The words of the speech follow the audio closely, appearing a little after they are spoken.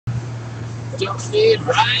don't need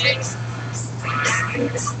right.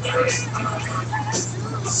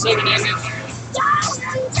 Sing it, English.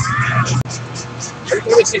 Every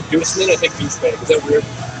time I say doucheman, I think douchebag. Is that weird?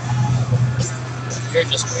 You're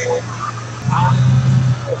just weird.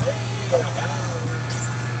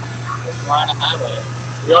 We're on a highway.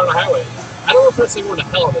 We're on a highway. I don't know if that's going to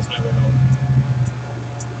hell on this highway though.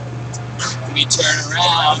 If we turn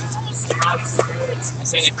around, I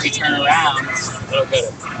said if we turn around, I don't get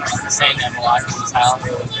it. I'm saying that a lot of hell.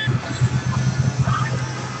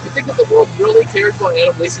 You think that the world really cares about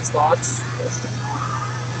Annalise's thoughts?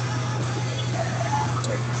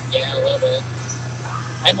 Yeah, a little bit.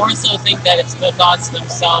 I more so think that it's the thoughts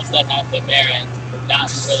themselves that have the merit,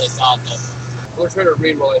 not really thought them. We're trying to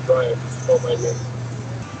read while I drive. Don't mind me.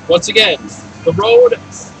 Once again, the road,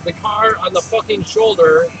 the car on the fucking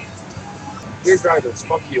shoulder. Dear drivers,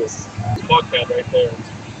 fuck you. Fuckhead right there.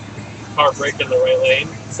 Car braking in the right lane.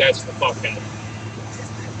 That's the fuckhead.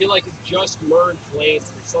 He like just merged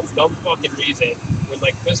lanes for some dumb fucking reason when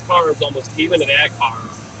like this car is almost even to that car.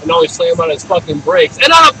 And now he's slamming on his fucking brakes.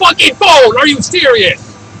 And on a fucking phone! Are you serious?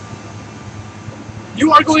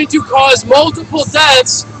 You are going to cause multiple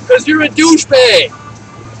deaths because you're a douchebag.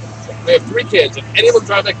 I have 3 kids. If any of them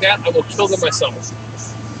drive like that, I will kill them myself.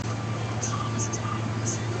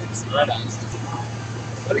 Right on.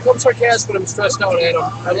 I become sarcastic when I'm stressed out, Adam. I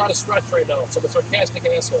have a lot of stress right now, so I'm a sarcastic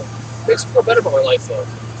asshole. Makes me feel better about my life, though.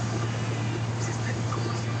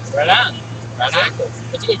 Right on. Exactly.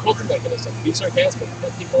 That's a good coping mechanism. Be sarcastic.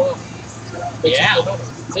 Let people out. Makes you feel better.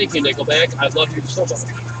 Thank you, Nickelback. I love you so much.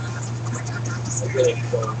 I really do.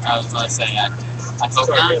 I was going to say, I hope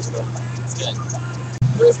not. It's good.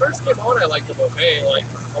 When it first came out, I liked them okay. Like,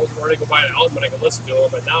 I was ready to go buy an album and I could listen to them,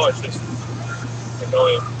 but now it's just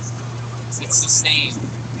annoying. It's the same.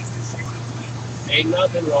 Ain't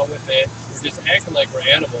nothing wrong with it. We're just acting like we're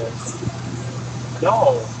animals.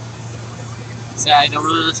 No. See, I don't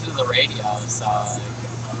really listen to the radio, so... I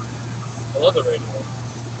love the radio.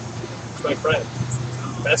 It's my friend.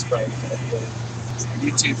 Best friend.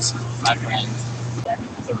 YouTube's my friend.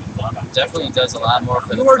 Definitely does a lot more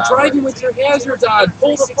for the You are driving with your hazards on.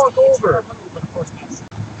 Pull the fuck over.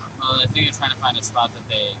 Well, I think you're trying to find a spot that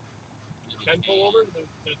they... Can pull over?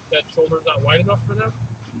 That shoulder's not wide enough for them?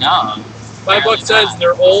 No. $5 says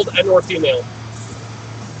they're old and or female.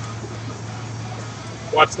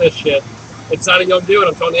 Watch this shit. It's not a young dude,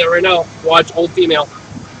 I'm telling you that right now. Watch old female.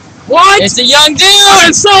 What? It's a young dude!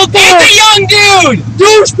 It's so cool! It's a young dude!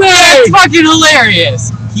 Douchebag! That's fucking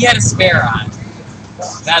hilarious! He had a spare on.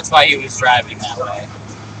 That's why he was driving that way.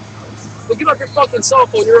 Look up your fucking cell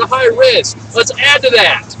phone, you're at high risk. Let's add to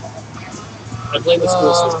that. I blame the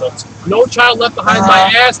school systems. No child left behind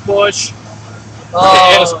my ass bush.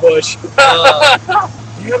 Ass bush.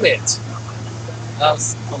 Damn it. That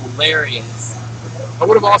was hilarious. I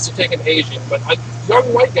would have also taken Asian, but a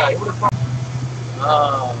young white guy would have.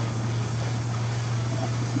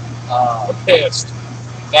 I'm pissed.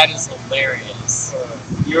 That is hilarious.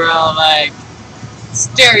 You were all like,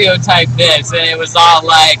 stereotype this, and it was all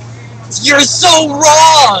like, you're so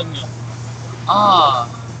wrong!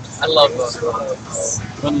 I love those moments.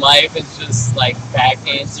 When life is just like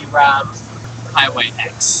backhands you, Rob. Highway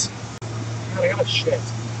X. God, I got a shit.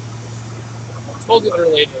 Totally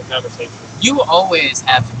unrelated to the conversation. You always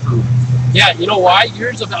have to poop. Yeah, you know why?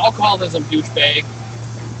 Years of alcoholism, douchebag.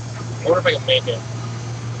 I wonder if I can make it.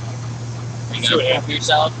 Are you gonna poop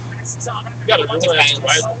yourself? You gotta realize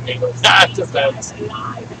ride with me. It depends.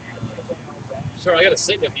 Sure, I gotta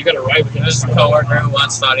sit if you gotta ride with me. There's a coworker who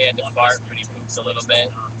once thought he had to fart, but he poops a little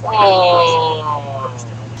bit. Oh.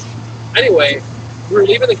 Anyway, we were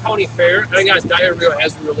leaving the county fair, and I got diarrhea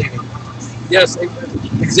as we were leaving. Yes,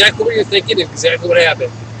 exactly what you're thinking, exactly what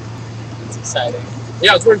happened. It's exciting.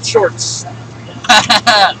 Yeah, I was wearing shorts.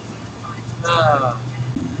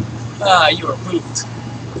 You were pooped.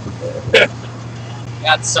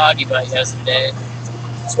 Got soggy butt yesterday.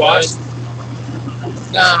 Squash?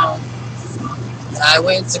 No. I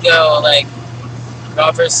went to go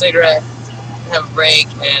for a cigarette, have a break,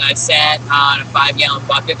 and I sat on a 5-gallon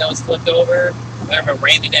bucket that was flipped over. I remember it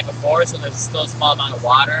rained the day before, so there's still a small amount of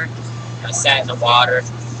water. I sat in the water.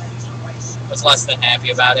 Was less than happy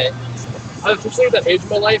about it. I was just saying that age of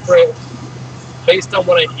my life, right? Based on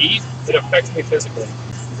what I eat, it affects me physically.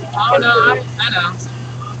 Oh, no, I know.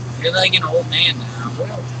 You're like an old man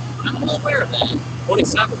now. I'm aware of that.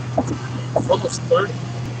 27. Almost 30.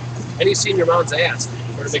 And he's seen your mom's ass.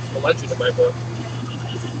 Sort of makes him a legend in my book.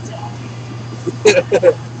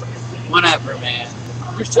 Whatever, man.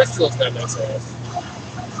 Your sister's got nice ass.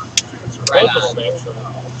 Right Both on. of them, actually.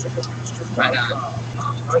 Right on.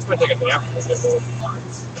 I was going to take a nap when I get home.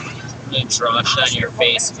 The drush on your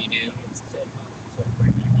face if you do.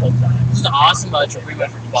 This is awesome about tripping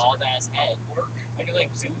with a bald ass head. I can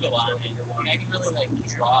like doodle on it. And I can really like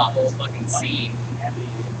draw a whole fucking scene.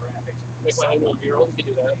 Make my head look girl, you can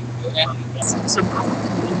do that. Yeah.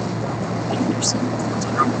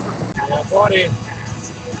 Yeah, buddy.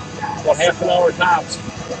 About half an hour tops.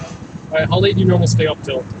 Alright, how late do you normally stay up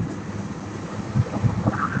till?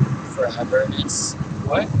 Forever. It's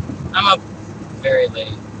What? I'm up very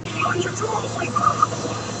late. They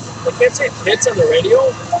can't say tits on the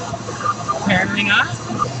radio? Apparently not.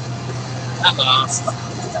 I'm lost.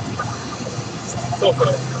 It's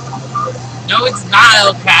okay. No, it's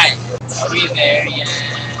not okay. Are we there yet?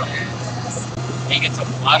 You get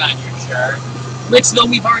some blood on your shirt. Which, though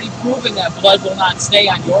we've already proven that blood will not stay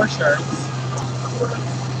on your shirts.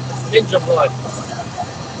 Ninja blood.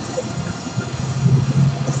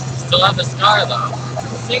 Still have the scar, though.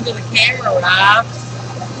 Sing to the camera, Rob.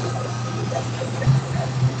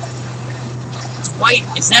 It's white.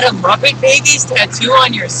 Is that a Muppet Babies tattoo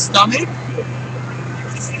on your stomach?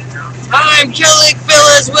 I'm killing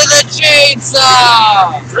Phyllis with a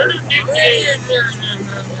chainsaw!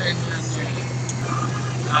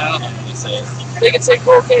 I don't know what to say. They can say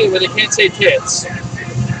cocaine, but they can't say tits.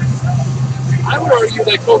 I would argue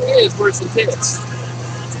that cocaine is worse than tits.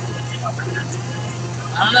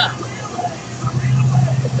 I don't know.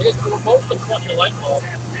 I guess we're both the fucking light bulb.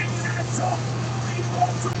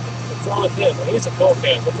 What's wrong with him? He's a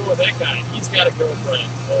cokehead. What's wrong with that guy? He's got a girlfriend.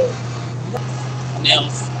 Oh.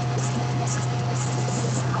 Nils.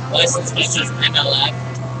 License plate says MLF.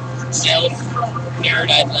 Nils. Nerd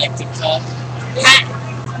I'd like to cut.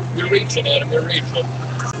 Ha! You're reaching, Adam. You're reaching.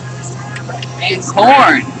 It's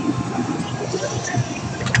corn.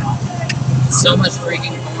 So much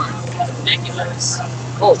freaking corn. Ridiculous.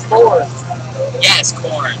 Oh, corn. Yes,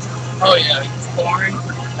 corn. Oh yeah, corn.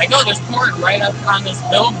 Like, oh, there's corn right up on this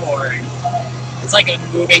billboard. It's like a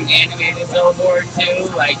moving animated billboard too,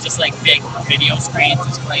 like just like big video screens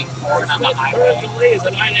displaying corn on the highway. There's delays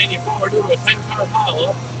at I-94 due to a 10-car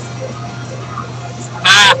pileup.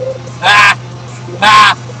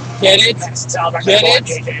 Get it? Get it?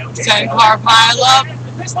 10-car pileup?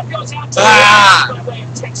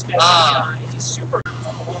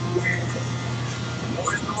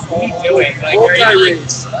 What are you doing? Like,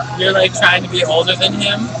 you're like trying to be older than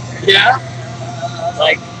him? Yeah?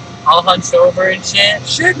 Like, all hunched over and shit?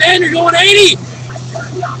 Shit, man, you're going 80!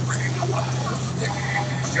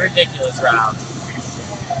 You're ridiculous, Rob.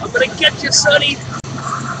 I'm gonna get you, sonny.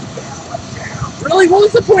 Really? What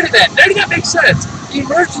was the point of that? None of that makes sense. He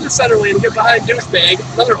merged in the center lane and get behind douchebag,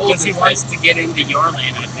 another old Because he wants to get into your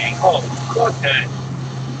lane, I think. Oh, fuck that.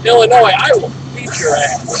 Illinois, I will beat your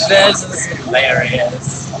ass. This is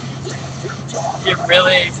hilarious. You're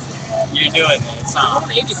doing this, huh?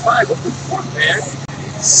 I'm 85, what the fuck, man?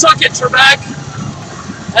 Suck it, Trebek!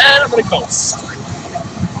 And I'm gonna coast.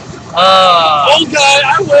 Old guy,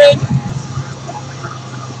 I win!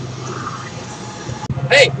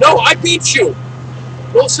 Hey, no, I beat you!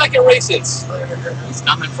 No second races. He's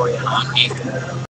coming for you, huh?